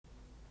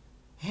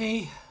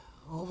Hey,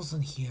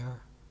 Ovalsan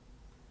here.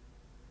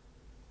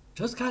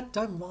 Just got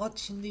done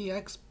watching the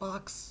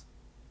Xbox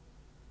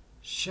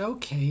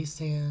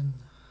showcase and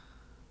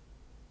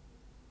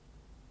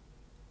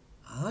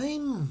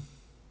I'm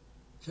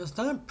just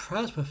not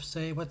impressed with,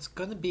 say, what's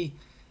going to be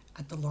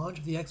at the launch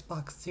of the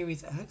Xbox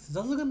Series X. It's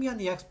also going to be on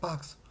the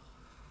Xbox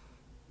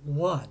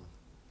One.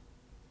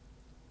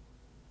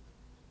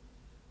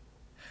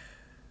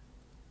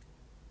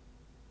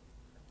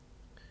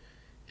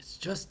 It's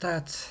just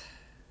that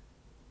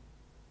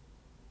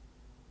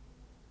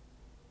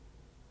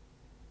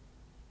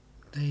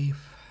they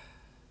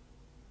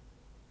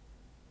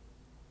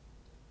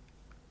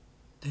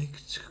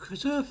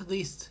could have at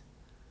least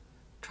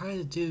tried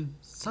to do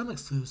some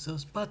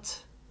exclusives,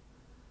 but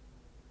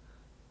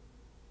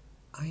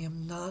I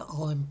am not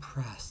all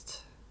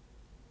impressed.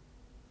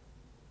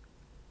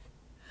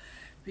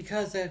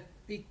 Because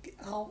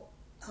I'll,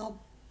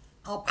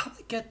 I'll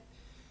probably get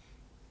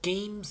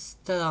games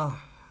that are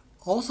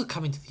also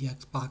coming to the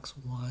Xbox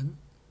One,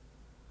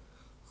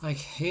 like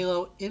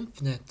Halo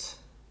Infinite,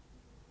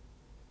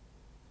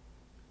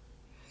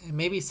 and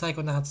maybe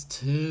Psychonauts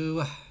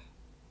 2,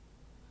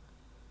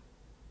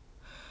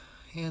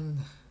 and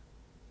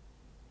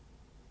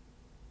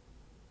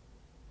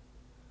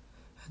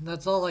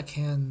that's all I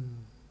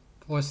can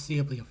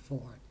foreseeably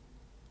afford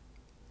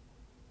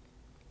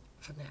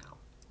for now.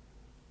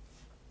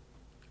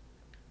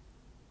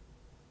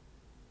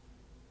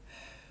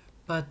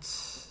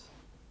 But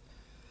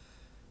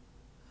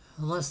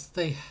unless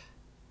they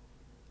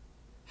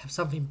have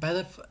something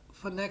better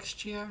for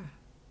next year,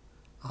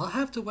 I'll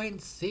have to wait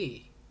and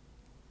see.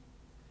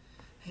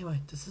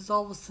 Anyway, this is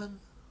Ovalsan.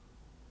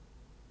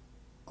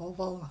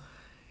 Oval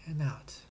and out.